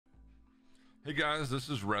Hey guys, this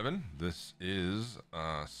is Revin. This is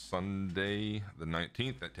Sunday the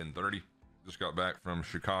 19th at 10:30. Just got back from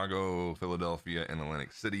Chicago, Philadelphia, and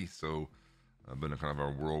Atlantic City, so I've been a kind of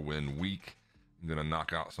a whirlwind week. I'm gonna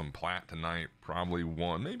knock out some plat tonight, probably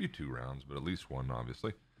one, maybe two rounds, but at least one,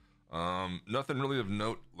 obviously. Nothing really of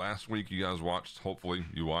note. Last week you guys watched, hopefully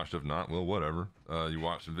you watched. If not, well, whatever. You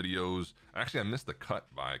watched the videos. Actually, I missed the cut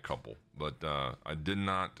by a couple, but I did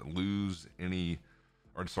not lose any,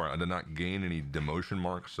 or sorry, I did not gain any demotion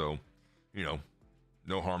marks, so, you know,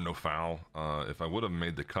 no harm, no foul. If I would have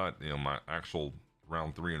made the cut, you know, my actual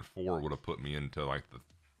round 3 and 4 would have put me into like the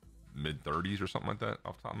mid 30s or something like that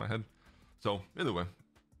off the top of my head. So either way,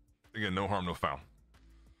 again, no harm, no foul.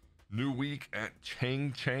 New week at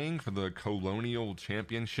Chang for the Colonial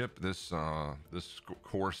Championship. This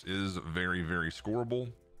course is very, very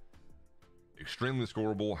scoreable, extremely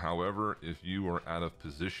scoreable. However, if you are out of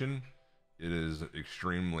position, it is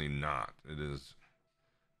extremely not. It is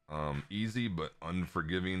easy but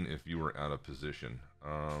unforgiving if you are out of position.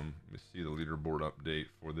 Let me see the leaderboard update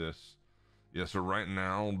for this. Yeah, so right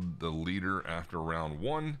now the leader after round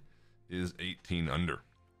 1 is 18 under.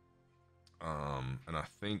 And I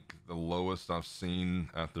think the lowest I've seen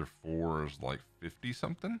after 4 is like 50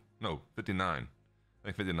 something. No, 59. I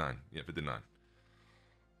think 59. Yeah, 59.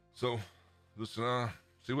 So let's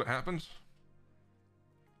see what happens.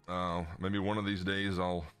 Maybe one of these days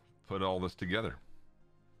I'll put all this together,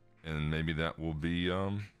 and maybe that will be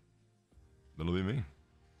that'll be me,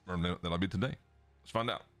 or that'll be today. Let's find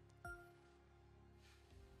out.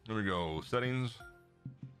 Here we go. Settings,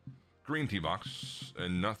 green tee box,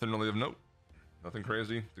 and nothing really of note. Nothing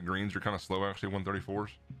crazy. The greens are kind of slow, actually, 134s.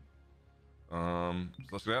 So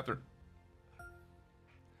let's get after it.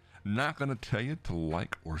 Not gonna tell you to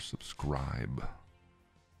like or subscribe,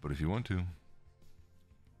 but if you want to,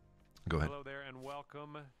 go ahead. Hello there and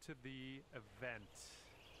welcome to the event.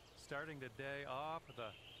 Starting today off with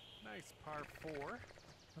a nice par 4.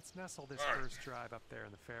 Let's nestle this first drive up there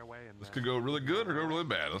in the fairway. And this could go really good or go really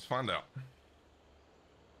bad. Let's find out.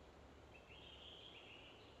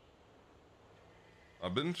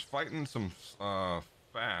 I've been fighting some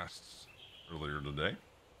fasts earlier today.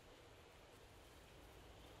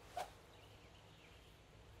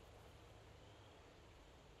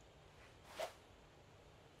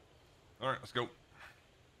 All right, let's go.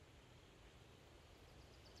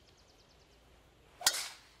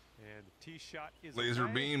 And the tee shot is Laser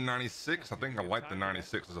beam 96. I think I like the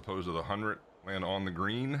 96 as opposed to the 100. Land on the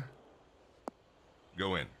green.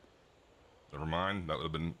 Go in. Never mind. That would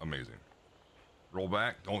have been amazing. Roll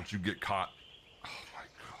back. Don't you get caught. Oh my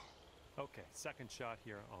God. Okay, second shot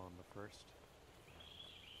here on the first.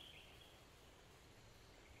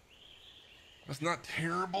 That's not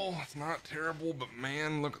terrible. It's not terrible, but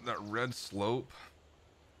man, look at that red slope.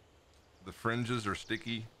 The fringes are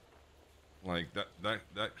sticky. Like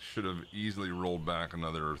that should have easily rolled back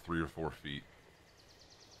another 3 or 4 feet.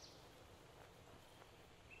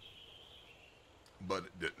 But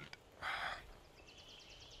it didn't.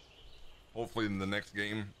 Hopefully in the next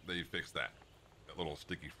game they fix that little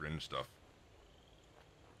sticky fringe stuff.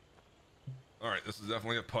 All right, this is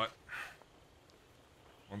definitely a putt.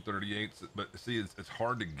 138, but see, it's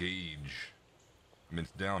hard to gauge. I mean,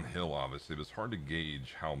 it's downhill, obviously, but it's hard to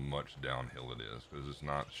gauge how much downhill it is because it's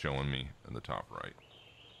not showing me in the top right.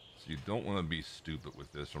 So you don't want to be stupid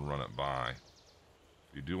with this and run it by.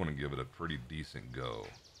 You do want to give it a pretty decent go.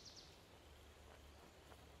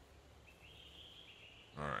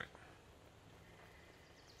 All right.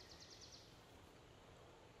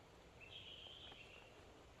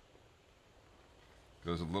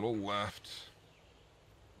 Goes a little left.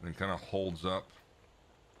 And kind of holds up,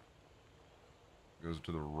 goes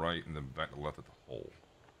to the right, and then back to left at the hole.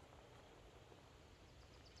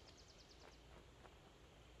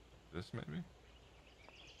 This maybe?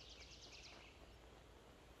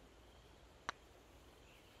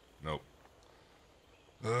 Nope.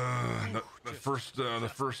 The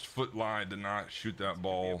first foot lie did not shoot that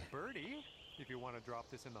ball birdie, if you want to drop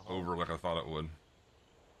this in the hole. over like I thought it would.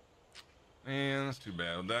 Man, that's too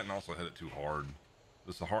bad. That and also hit it too hard.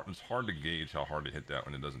 It's hard to gauge how hard to hit that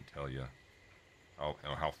when it doesn't tell you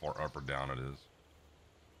how far up or down it is.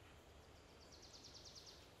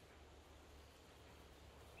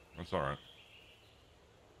 That's all right.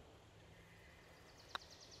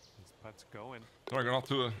 This putt's going. All right, got off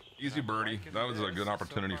to an easy birdie. That was a good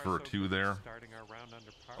opportunity for a 2 there. Starting our round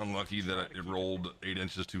under par. Unlucky that it rolled 8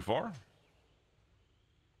 inches too far,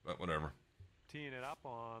 but whatever. Teeing it up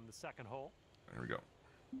on the second hole. There we go.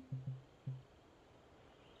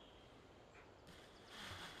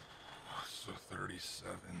 So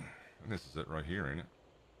 37. And this is it right here, ain't it?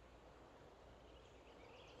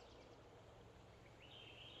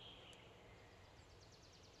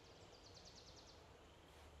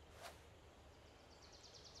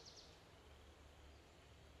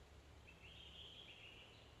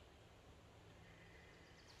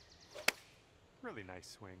 really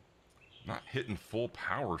nice swing. Not hitting full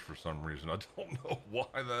power for some reason. I don't know why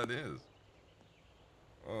that is.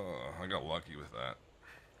 I got lucky with that.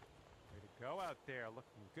 Way to go out there,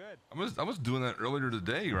 looking good. I was doing that earlier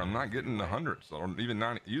today where I'm not getting the hundreds or even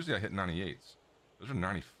 90. Usually I hit 98s. Those are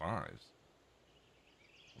 95s.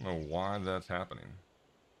 I don't know why that's happening.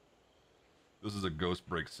 This is a ghost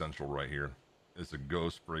break central right here. It's a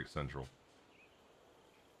ghost break central.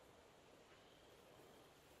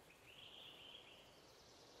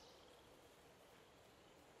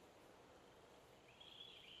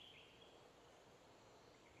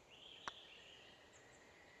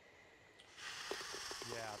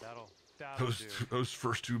 Yeah, that'll do. Those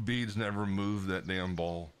first two beads never moved that damn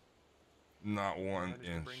ball. Not one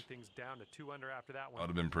inch. Bring things down to 2 under after that one. I'd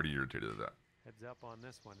have been pretty irritated at that. Heads up on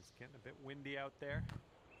this one. It's getting a bit windy out there.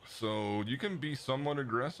 So you can be somewhat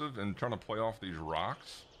aggressive and trying to play off these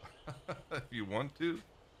rocks if you want to,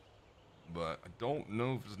 but I don't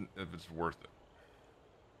know if it's worth it.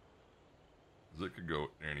 'Cause it could go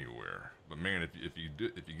anywhere. But man, if you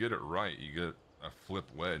get it right, you get a flip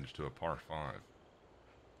wedge to a par 5.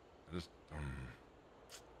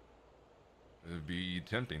 It'd be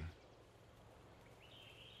tempting.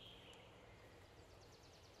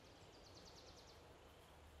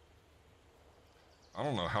 I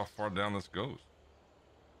don't know how far down this goes.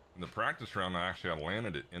 In the practice round, I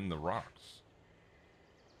landed it in the rocks.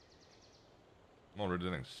 I'm already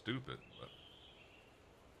doing anything stupid, but.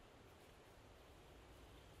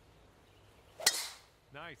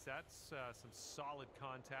 Nice, that's some solid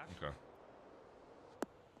contact. Okay.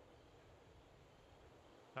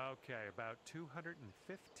 Okay, about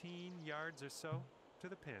 215 yards or so to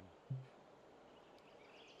the pin.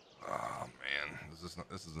 Oh man, this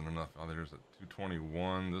isn't enough. Oh, there's a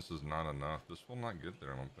 221. This is not enough. This will not get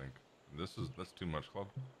there, I don't think. That's too much, club.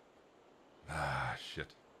 Ah,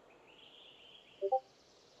 shit.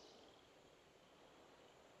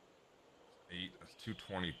 Eight. That's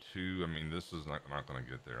 222. I mean, this is not going to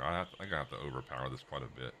get there. I think I have to overpower this quite a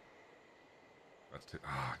bit. That's too.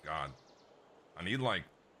 Ah, God. I need like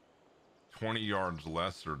 20 yards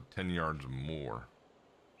less or 10 yards more.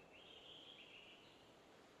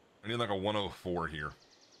 I need like a 104 here.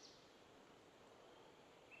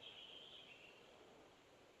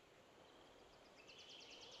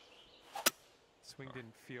 Swing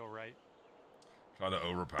didn't feel right. Try to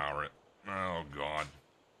overpower it. Oh God.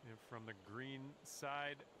 And from the green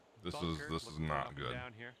side, this bunker, is not good.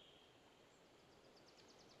 Down here.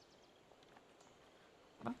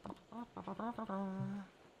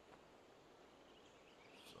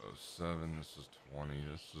 So 7. This is 20.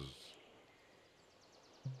 This is.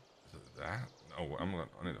 Is it that? No, I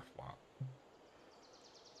need a flop.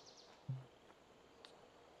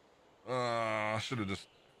 I should have just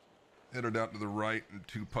hit it out to the right and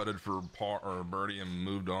 2-putted for par or birdie and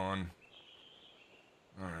moved on.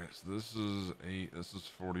 All right, so this is 8. This is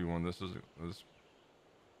 41. Is this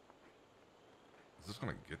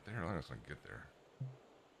gonna get there? I think it's gonna get there.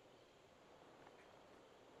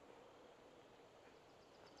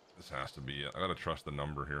 This has to be it. I gotta trust the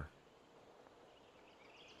number here.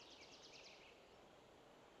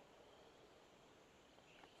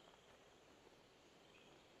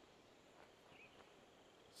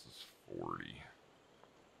 This is 40.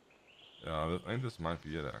 Yeah, I think this might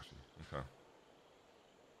be it actually. Okay.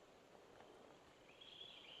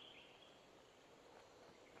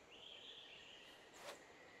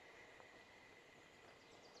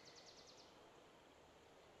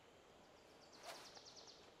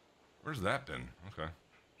 Where's that been? Okay.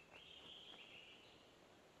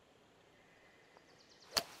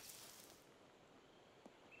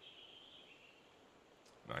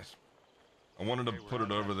 Nice. I wanted to put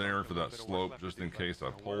it over there for that slope just in case I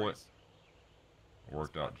pull it. It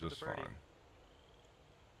worked out just fine.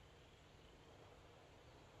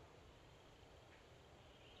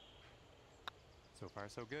 So far,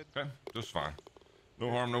 so good. Okay, just fine. No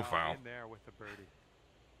harm, no foul. In there with the birdie.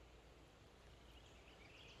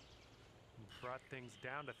 Brought things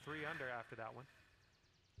down to 3 under after that one.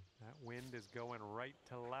 That wind is going right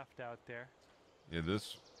to left out there. Yeah,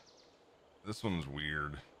 this one's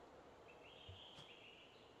weird.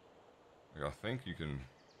 Like, I think you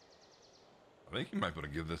might be able to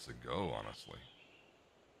give this a go, honestly.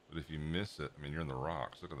 But if you miss it, I mean, you're in the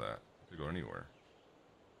rocks. Look at that. It could go anywhere.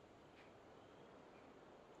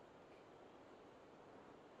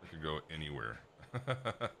 It could go anywhere.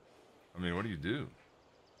 I mean, what do you do?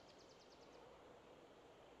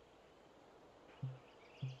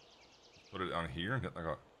 Put it on here and hit like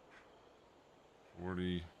a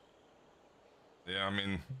 40. Yeah, I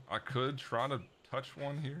mean, I could try to touch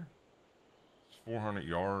one here. It's 400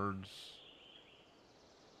 yards.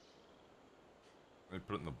 They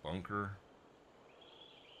put it in the bunker.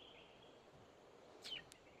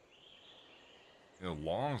 You know,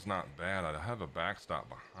 long's not bad. I have a backstop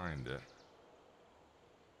behind it.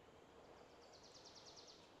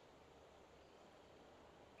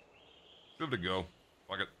 Good to go.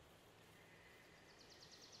 Fuck it.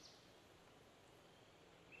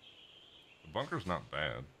 The bunker's not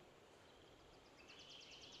bad.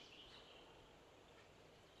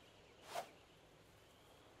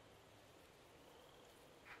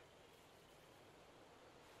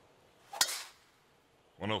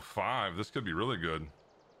 $105. This could be really good.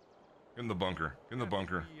 Get in the bunker. Get in the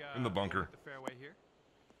bunker. In the bunker. The fairway here.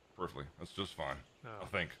 Perfectly. That's just fine. No. I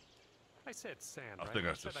think. I said sand, I right? think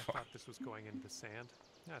that's said just I fine. thought this was going into the sand.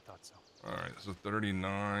 Yeah, I thought so. All right. So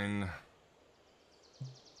 39.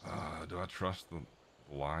 Do I trust the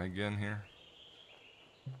lie again here?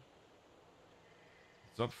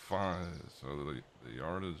 It's up 5. So the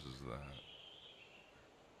yardage is that.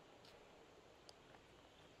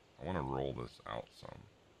 I want to roll this out some.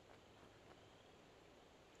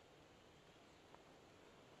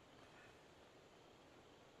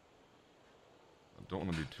 I don't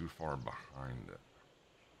want to be too far behind it.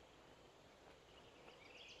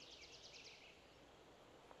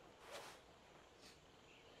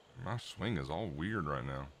 My swing is all weird right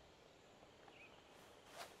now.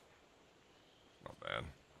 Not bad.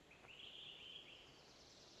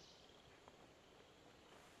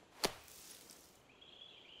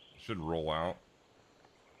 Should roll out.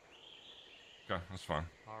 Okay, that's fine.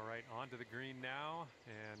 All right, onto the green now,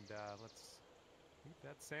 and let's leave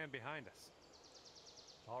that sand behind us.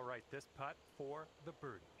 All right, this putt for the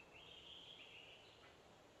birdie.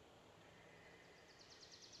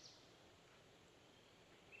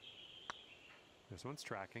 This one's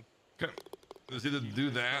tracking. Okay. Let's either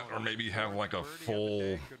do that or maybe have like a full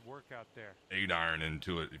Good work out there. 8-iron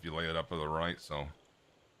into it if you lay it up to the right, so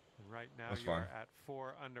And right now that's you're fine. at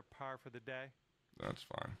 4 under par for the day. That's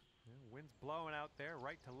fine. Yeah, wind's blowing out there,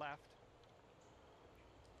 right to left.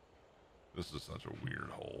 This is such a weird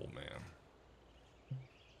hole, man.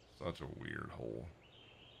 Such a weird hole.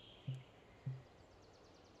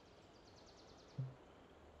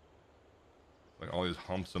 Like all these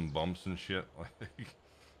humps and bumps and shit. Like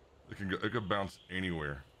it could bounce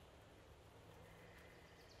anywhere.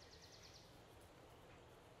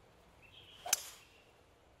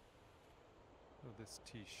 Oh, this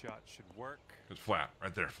tee shot should work. It's flat,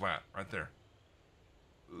 right there, flat, right there.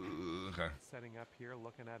 Okay. Setting up here,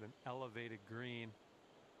 looking at an elevated green.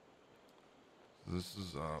 This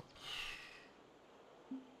is up.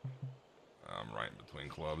 I'm right in between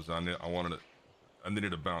clubs. I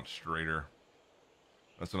needed to bounce straighter.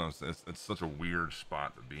 That's what I'm saying. It's such a weird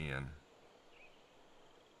spot to be in.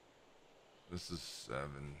 This is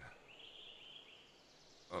 7.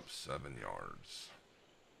 Up 7 yards.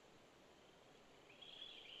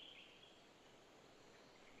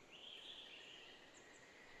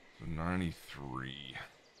 So 93.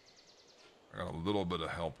 I got a little bit of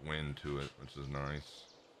help wind to it, which is nice.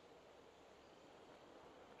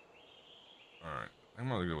 Alright, I'm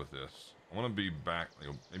gonna go with this. I want to be back,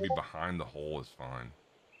 maybe behind the hole is fine.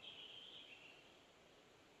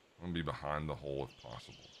 I want to be behind the hole if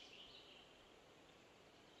possible.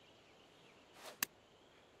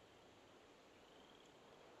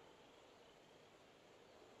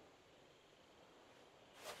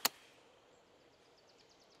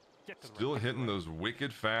 Still hitting those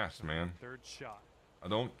wicked fast, man. Third shot. I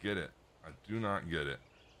don't get it. I do not get it.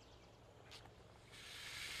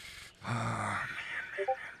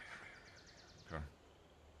 Okay.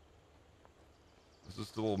 This is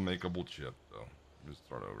still a makeable chip, though. Let me just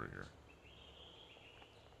start over here.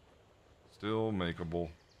 Still makeable.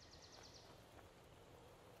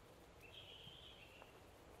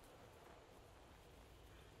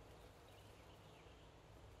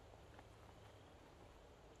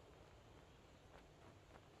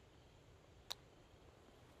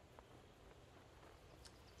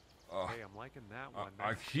 Hey, I'm liking that one.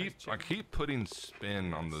 I keep putting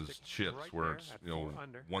spin on those chips right where there it's, at you know, 4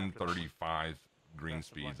 under 135 green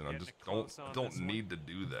Best of luck speeds, and I getting just it close on don't this one. need to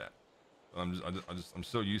do that. I'm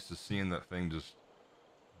so used to seeing that thing just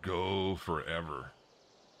go forever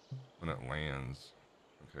when it lands.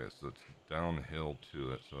 Okay, so it's downhill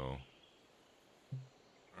to it, so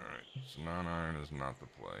alright, so 9-iron is not the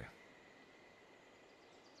play.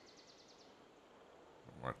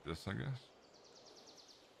 Like this, I guess.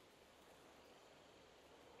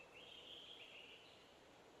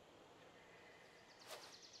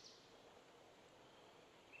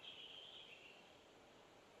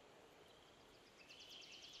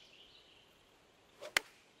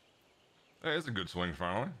 Hey, it's a good swing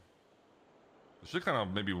finally. Should kind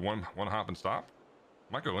of maybe one hop and stop.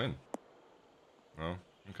 Might go in. No.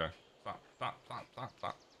 Okay. Stop.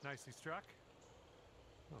 Nicely struck.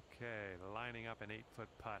 Okay, lining up an 8-foot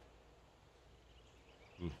putt.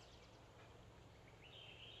 Ooh.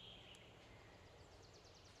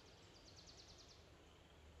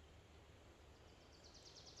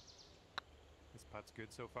 This putt's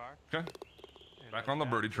good so far. Okay. And Back as on the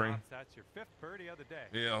that birdie train. drops, that's your 5th birdie of the day.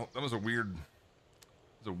 Yeah, that was a weird.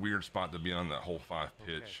 It was a weird spot to be on that hole 5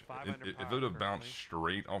 pitch. Okay, 5 under If par it would have bounced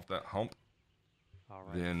currently. straight off that hump, All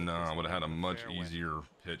right, then put this would have had a in the much fairway. easier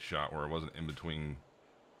pitch shot where it wasn't in between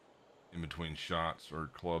shots or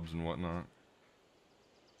clubs and whatnot.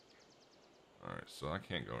 All right, so I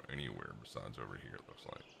can't go anywhere besides over here. It looks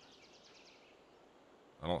like.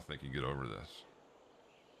 I don't think you get over this.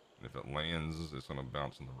 And if it lands, it's gonna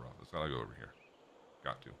bounce in the rough. It's gotta go over here.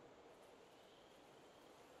 Got to.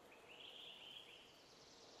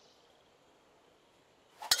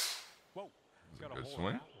 Whoa. Is it a Got a good hole in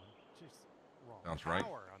swing? that one. Jeez, raw Bounce right.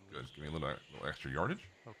 power Good. unleashed. Give me a little extra yardage.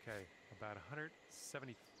 Okay, about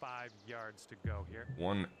 175 yards to go here.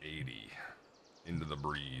 180 into the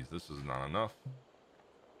breeze. This is not enough.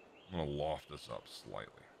 I'm gonna loft this up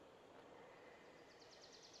slightly.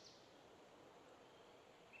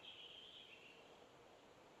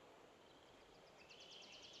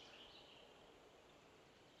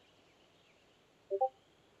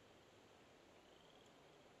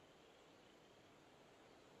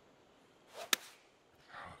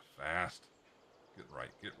 Fast.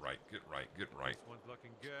 Get right. This one's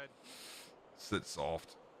looking good. Sit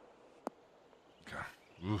soft. Okay.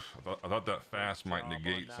 Oof. I thought that fast might job on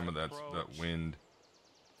negate that some of that approach. wind.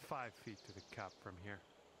 5 feet to the cup from here.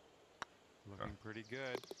 Looking pretty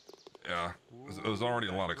good. Yeah. It was already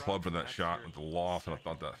a lot of club for that shot with the loft, and I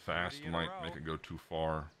thought that fast might make it go too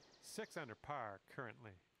far. 6 under par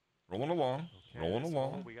currently. Rolling along. Okay, Rolling this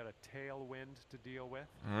along. hole we got a tailwind to deal with.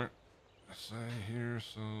 All right. Let's say here,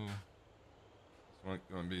 so it's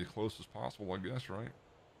going to be as close as possible, I guess, right?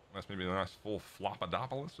 That's maybe a nice full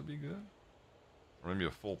Flopadopolis would be good. Or maybe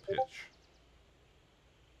a full pitch.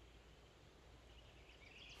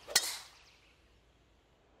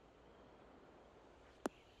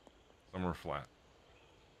 Somewhere flat.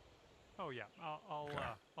 Oh yeah, Okay.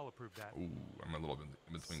 I'll approve that. Ooh, I'm a little bit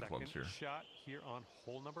in between Second clubs here. shot here on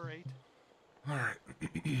hole number 8. All right.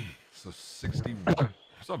 So 61.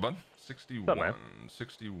 What's up, bud? 61. What's up, man?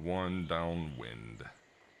 61 downwind. That's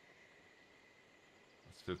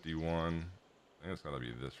 51. I think it's got to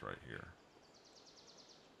be this right here.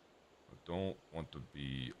 I don't want to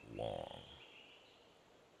be long.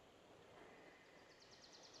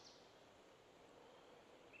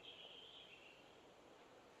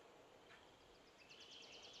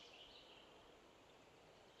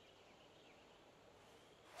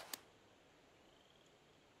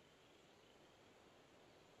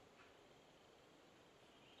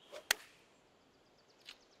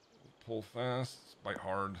 Pull fast, bite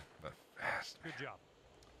hard, that fast. Good job.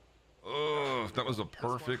 Oh, if that was a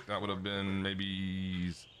perfect, that would have been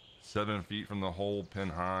maybe 7 feet from the hole, pin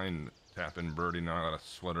high, and tap in birdie. Now I got to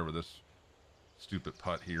sweat over this stupid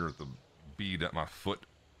putt here with the bead at my foot.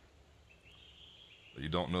 That you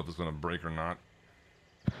don't know if it's going to break or not.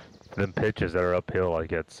 Them pitches that are uphill like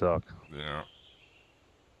that suck. Yeah.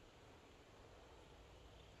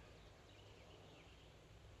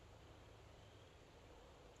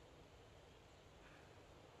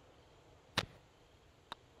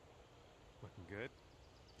 Looking good.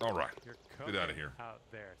 All right. You're Get outta cooking here. out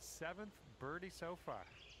there. 7th birdie so far.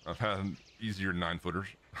 I've had easier 9-footers.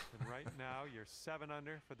 And right now you're 7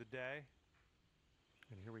 under for the day.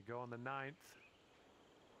 And here we go on the 9th.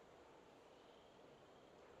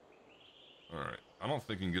 All right. I don't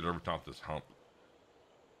think you can get over top this hump.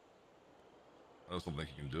 I just don't think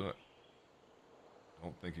you can do it. I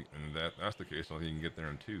don't think you, and that's the case. I don't think you can get there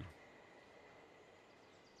in 2.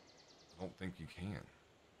 I don't think you can.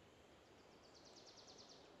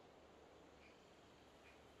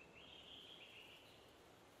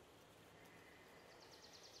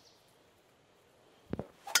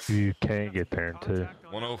 You can't get there in 2. Contact on that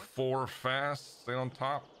one. 104 fast. Stay on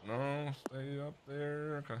top. No, stay up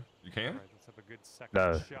there. Okay. You can? All right, let's have a good second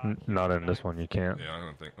No, shot. here not in tonight. this one. You can't. Yeah, I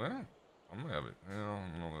don't think. Well, I'm going to have it. Well,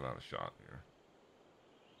 I'm going to let out a shot here.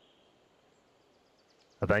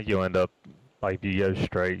 I think you'll end up, like, if you go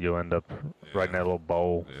straight, you'll end up right in that little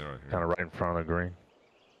bowl, Yeah, right here. kind of right in front of the green.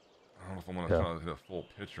 I don't know if I'm going to Yeah. try to hit a full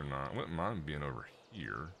pitch or not. I wouldn't mind being over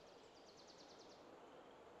here.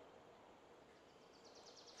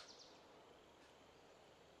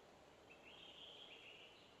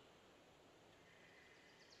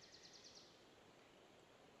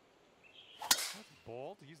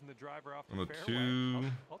 bold, using the driver off the Number fairway.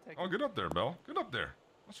 2. I'll take Oh, it. get up there, Bell. Get up there.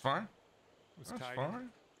 That's fine. Was That's tidy. fine.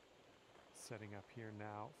 Setting up here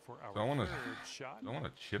now for our So I want to. third shot. I want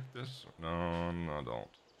to chip this. No, no, don't.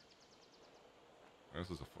 This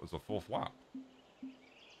is it's a full flop.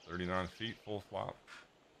 39 feet, full flop.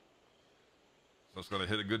 So it's got to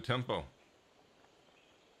hit a good tempo.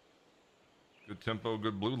 Good tempo,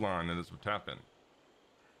 good blue line, and it's a tap in.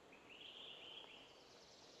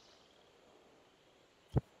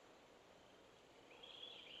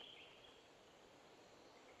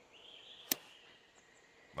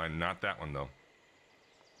 Like, not that one though.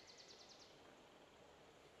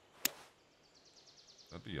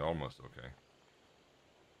 That'd be almost okay.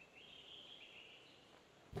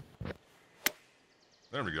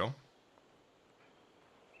 There we go.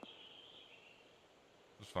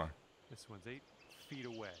 That's fine. This one's 8 feet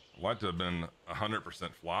away. I'd like to have been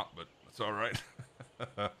 100% flop, but that's all right.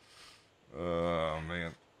 Oh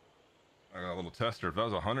man, I got a little tester. If that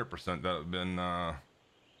was 100%, that would have been a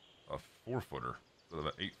 4-footer instead of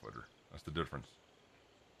an 8-footer. That's the difference.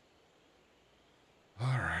 All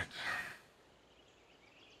right.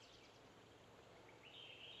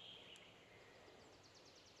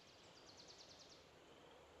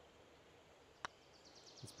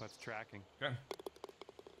 This putt's tracking. Okay.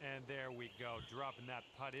 And there we go, dropping that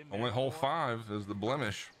putt in there. Only hole 5 is the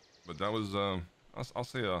blemish, but that was I'll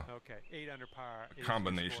say a okay, 8 under par. a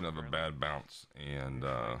combination of a bad bounce and need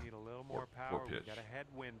a little more power. poor pitch. We got a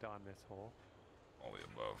headwind on this hole. All the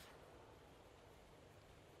above.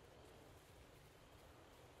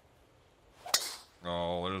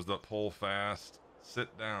 Oh, there's the pull fast.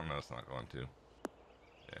 Sit down. No, it's not going to.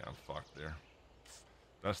 Yeah, I'm fucked there.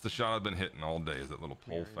 That's the shot I've been hitting all day. Is that little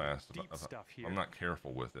pull fast? Deep stuff here. I'm not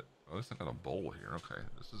careful with it. Oh, at least I got a bowl here. Okay,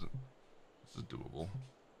 this is doable.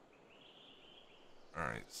 All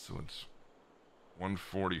right, so it's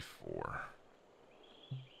 144.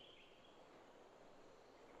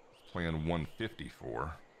 It's playing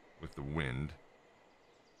 154 with the wind.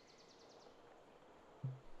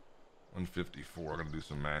 154. I gotta do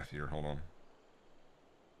some math here. Hold on.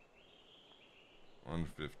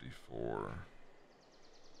 154.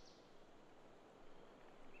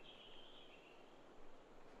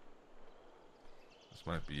 This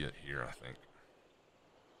might be it here, I think.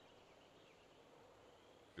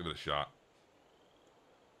 Give it a shot.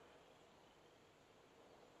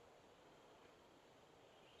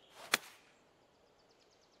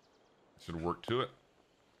 Should work to it.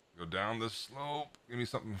 Go down this slope. Give me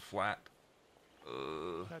something flat.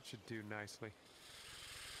 That should do nicely.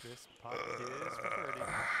 This putt is birdie.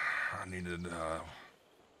 I needed a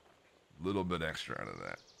little bit extra out of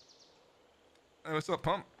that. Hey, what's up,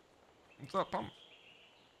 Pump? What's up, Pump?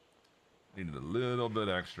 Needed a little bit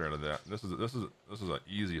extra out of that. This is an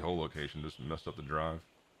easy hole location. Just messed up the drive.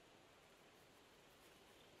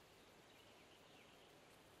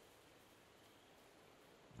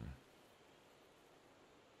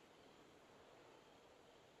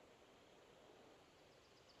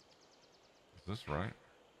 Is this right?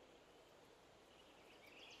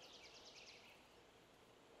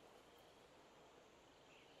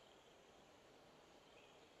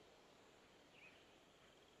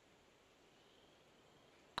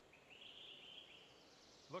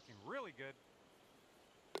 Looking really good.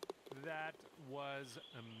 That was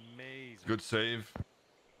amazing. Good save.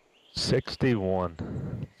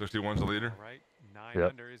 61. 61's the leader. All right, 9 Yep.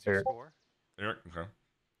 under is your Eric. score. Eric, okay.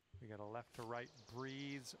 We got a left to right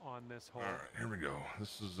breeze on this hole. All right, here we go.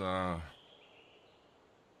 This is gonna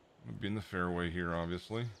be in the fairway here,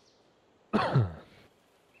 obviously.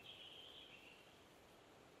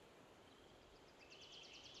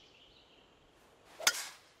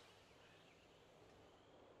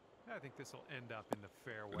 I think this will end up in the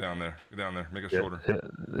fairway. Go down there. Go down there. Make it Yeah, shorter.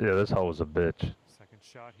 yeah, this hole was a bitch. Second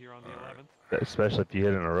shot here on the All right. 11th. Especially if you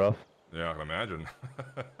hit in a rough. Yeah, I can imagine.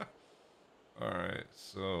 All right,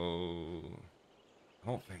 so I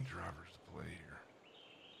don't think drivers to play here.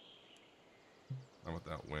 Not with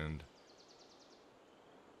that wind.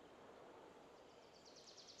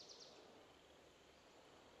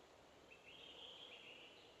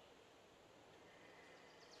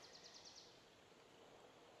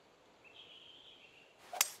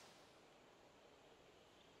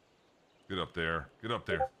 Get up there. Get up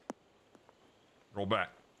there. Roll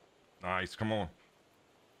back. Nice. Come on.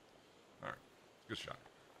 All right. Good shot.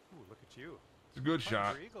 Ooh, look at you. It's a good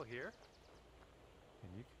shot. Under eagle here.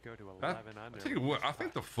 And you could go to I 11 under. tell you with what, this I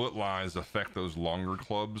think putt. the foot lies affect those longer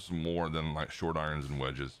clubs more than like short irons and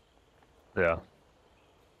wedges. Yeah.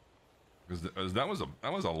 Because that was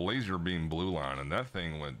a laser beam blue line, and that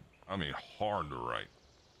thing went, I mean, hard to right.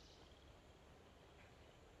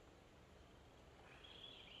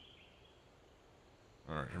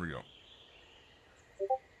 All right, here we go.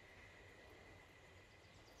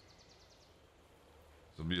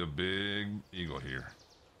 This will be a big eagle here.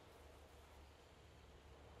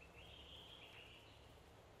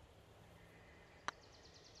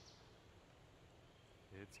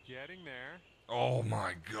 It's getting there. Oh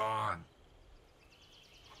my God.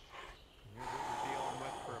 Here's what we're dealing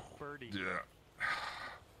with for a birdie. Yeah.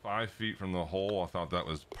 5 feet from the hole. I thought that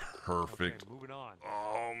was perfect. Okay, moving on.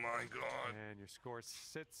 Oh my God. And your score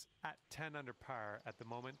sits at 10 under par at the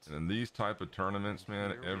moment. And in these type of tournaments, man,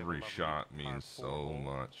 Here we have a every lovely shot par means 4 so hole.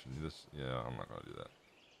 much. This, yeah, I'm not gonna do that.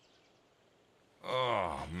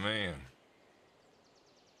 Oh man.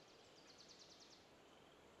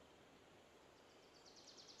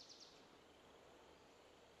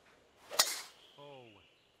 Oh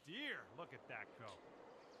dear, look at that go.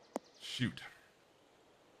 Shoot.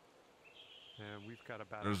 And we've got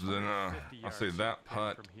about There's then 150 I'll say yards that in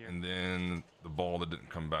putt from here. and then the ball that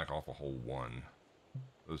didn't come back off a hole 1.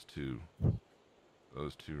 Those two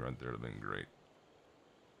right there have been great.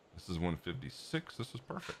 This is 156. This is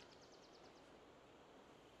perfect.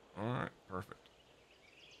 All right, perfect.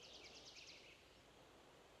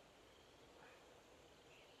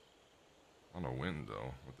 On a wind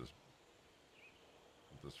though with this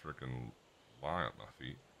freaking lie at my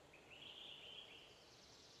feet.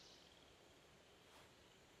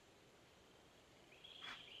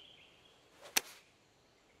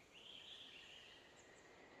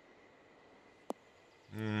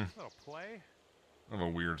 Little play. I have a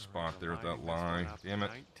weird spot there with that lie. Damn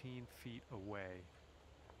it. 19 feet away.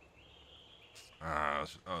 I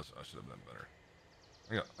should have done better.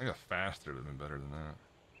 I got faster to have been better than that.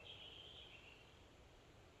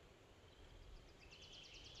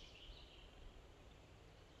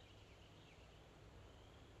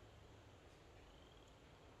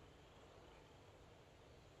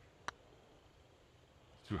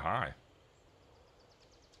 It's too high.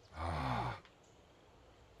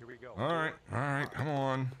 Here we go. All right, come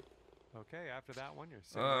on. Okay, after that one, you're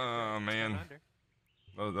sitting Oh right there, 10 man, under.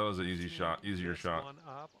 that was an easy shot, easier This shot. one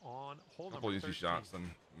up on hole A couple number easy 13. shots,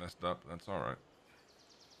 then messed up. That's all right.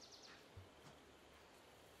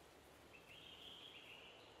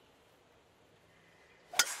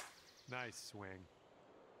 Nice swing.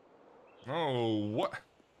 Oh, what?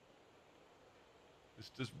 It's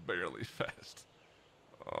just barely fast.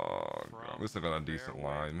 Oh, God. At least I got a decent fairway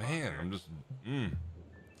line. Man, I'm just,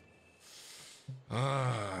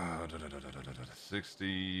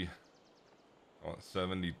 60,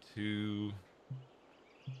 72.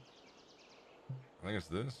 I think it's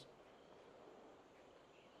this.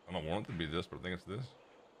 I don't want it to be this, but I think it's this.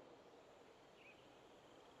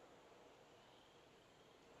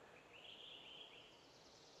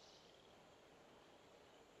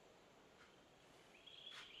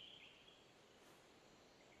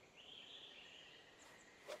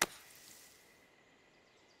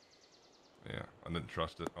 Yeah, I didn't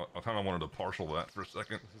trust it. I kind of wanted to partial that for a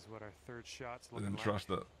second. This is what our third shot's I looking didn't like. trust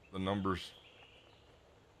the numbers.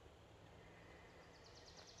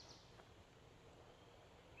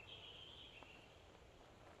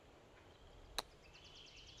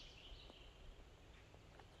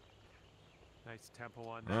 Nice tempo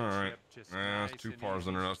on that All right. chip. Just Yeah, nice that's 2 and pars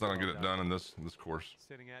in easy. there. That's not gonna Well get it done in this course.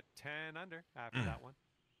 Sitting at 10 under after that one.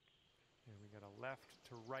 And we got a left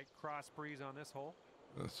to right cross breeze on this hole.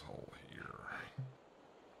 This hole here.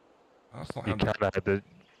 I still You have kind of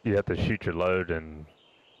have to shoot your load in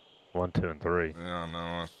 1, 2, and 3. Yeah,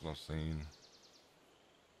 no, that's what I've seen.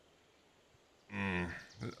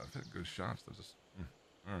 I've hit good shots. They're just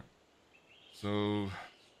all right. So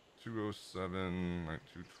 207, like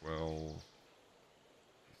 212.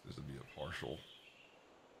 This would be a partial.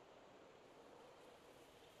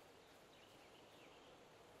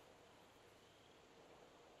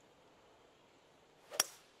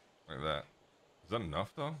 Like that. Is that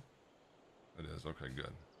enough though? It is. Okay,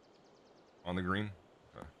 good. On the green?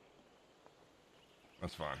 Okay.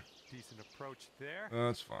 That's fine. Decent approach there.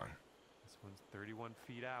 That's fine. This one's 31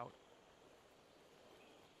 feet out.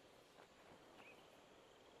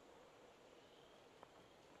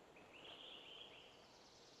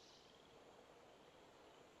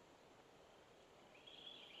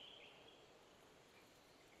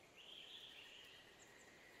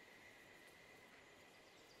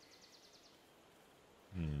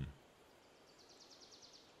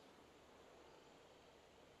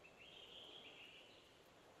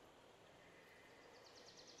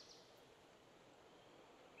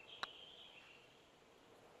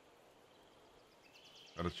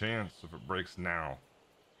 Got a chance if it breaks now.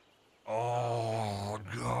 Oh,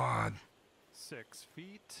 God. 6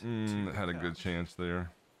 feet. It had a good chance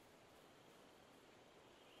there.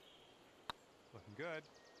 Looking good.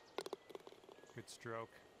 Good stroke.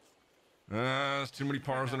 That's too many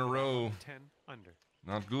pars in a row. 10 under.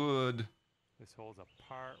 Not good. This hole's a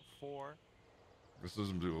par 4. This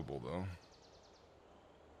is doable though.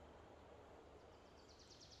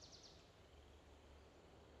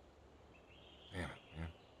 Damn it, man.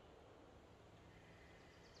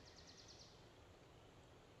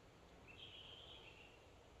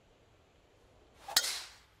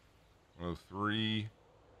 Oh, 3.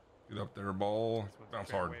 Get up there, ball.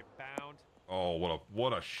 Bounce hard. Bound. Oh,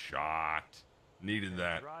 what a shot. Needed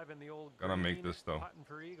that. Gotta make this though.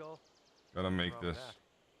 For eagle. Gotta make this.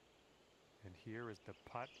 And here is the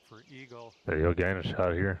putt for eagle. There you'll gain a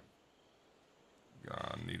shot here.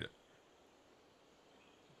 God, need it.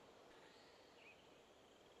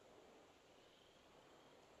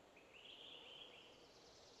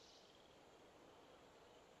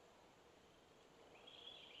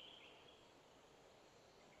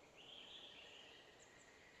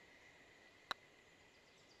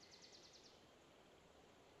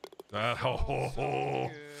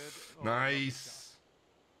 Nice.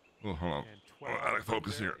 Oh, hold on. Out of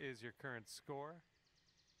focus here. Is your current score?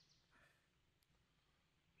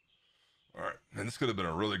 All right, and this could have been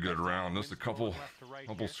a really good round. Just a couple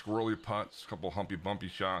squirrely putts, couple humpy bumpy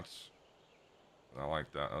shots. I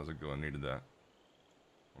like that. That was a good one. Needed that.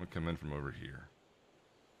 I'm gonna come in from over here.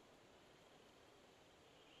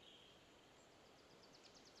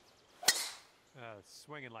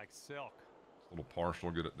 Swinging like silk. A little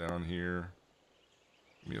partial. Get it down here.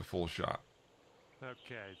 Give me a full shot.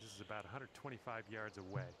 Okay, this is about 125 yards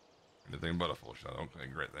away. Anything but a full shot. Okay,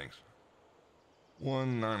 great. Thanks.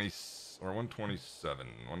 190 or 127.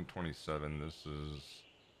 127. This is.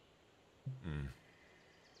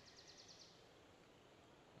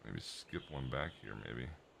 Maybe skip one back here. Maybe.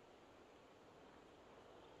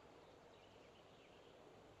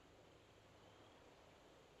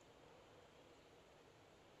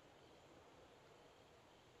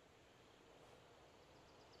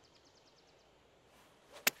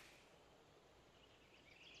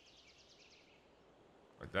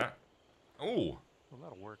 Like that. Oh. Well,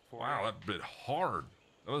 that'll work for wow, you. that bit hard.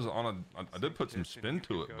 That was on a. I did put some spin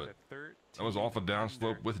to it, but that was off a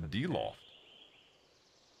downslope with D-loft.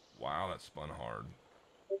 Wow, that spun hard.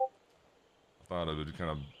 I thought it would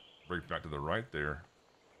kind of break back to the right there.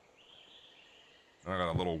 I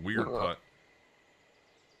got a little weird putt.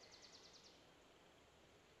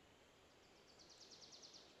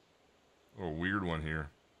 A little weird one here.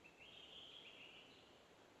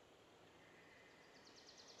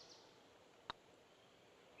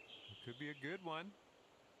 Could be a good one.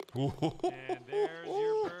 And there's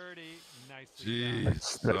your birdie. Nicely done.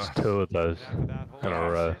 That's 2 of those in a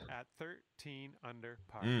row. At 13 under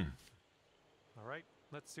par. All right,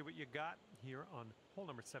 let's see what you got here on hole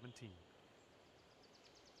number 17.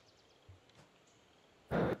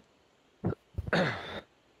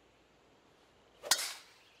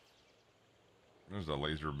 There's a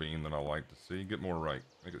laser beam that I like to see. Get more right.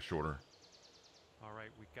 Make it shorter. All right,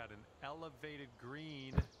 we've got an elevated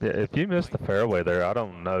green. Yeah, if you miss the fairway there, I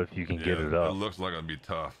don't know if you can get it up. It looks like it'd be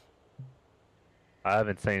tough. I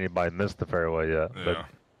haven't seen anybody miss the fairway yet. Yeah,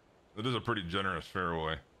 it is a pretty generous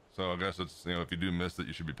fairway. So I guess it's, if you do miss it,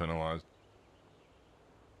 you should be penalized.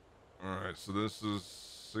 All right, so this is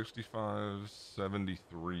 65,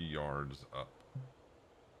 73 yards up.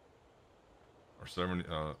 Or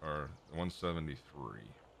 173.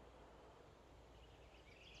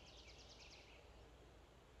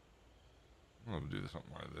 I'm gonna do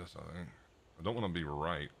something like this, I think. I don't want to be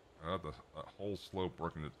right. I got that whole slope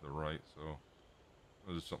working it to the right, so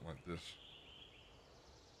I'll do something like this.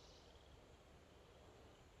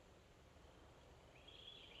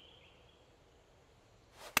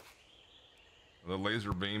 The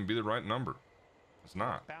laser beam be the right number. It's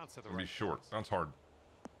not. Bounce at the It'll right be short. bounce. Bounce hard.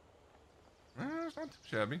 It's not too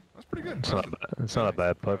shabby. That's pretty good. It's not a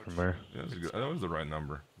bad putt from there. Yeah, that's good. That was the right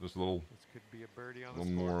number. Just a little, This could be a birdie on the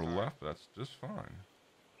little more scorecard. left. That's just fine.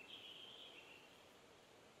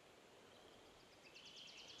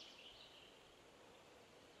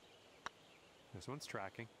 This one's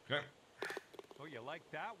tracking. Okay. Oh, you like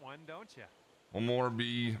that one, don't you? One more,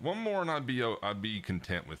 and I'd be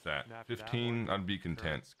content with that. 15, I'd be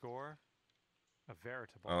content. Score, a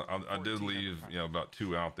veritable. I did leave, about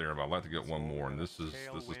 2 out there, but I'd like to get one more, and this is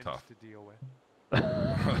tough. To deal with.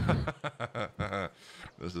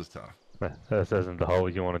 This is tough. This isn't the hole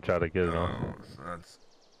you want to try to get it on. So that's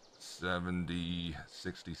 70,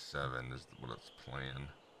 67 is what it's playing.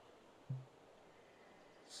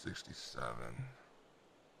 67.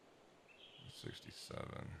 67.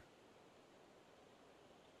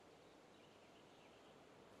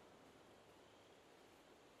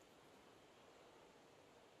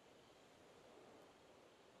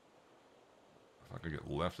 If I could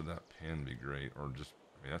get left of that pin, it'd be great. Or just,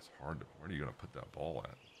 I mean, that's hard to, where are you going to put that ball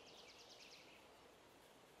at?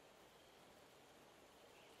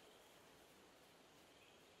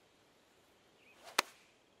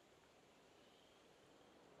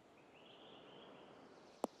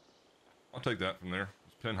 I'll take that from there.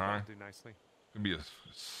 It's pin high. That'll do nicely. Could be a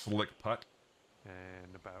slick putt.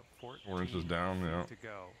 And about 4 inches down, yeah. to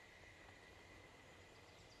go.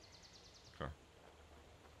 Okay.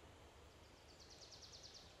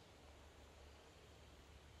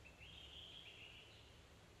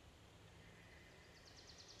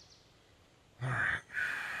 All right.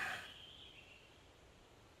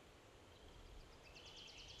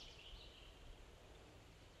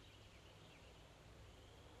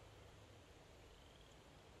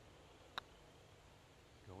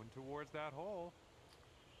 Going towards that hole.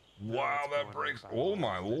 Wow, that breaks. Oh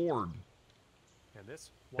my lord. And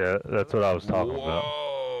this Yeah, that's what I was talking about.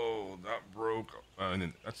 Whoa, that broke.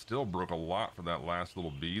 And that still broke a lot for that last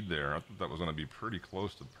little bead there. I thought that was going to be pretty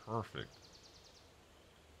close to perfect.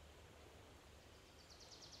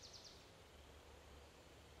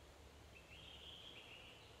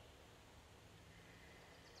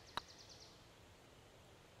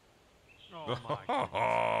 Oh my goodness.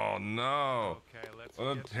 Oh no. Okay, let's What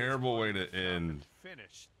a get this terrible way one to up end. and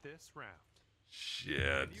finish this round.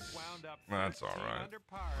 Shit. You wound up That's all 13 right. under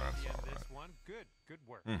par That's at the end all of right. this one. Good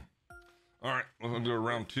work. All right, let's do a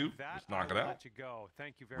round two. That, Let's knock I it will out. let you go.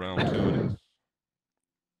 Thank you very Round much. 2 it is.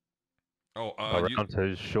 Oh, Round 2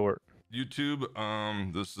 is short.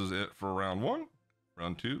 YouTube, this is it for round 1.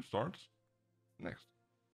 Round 2 starts next.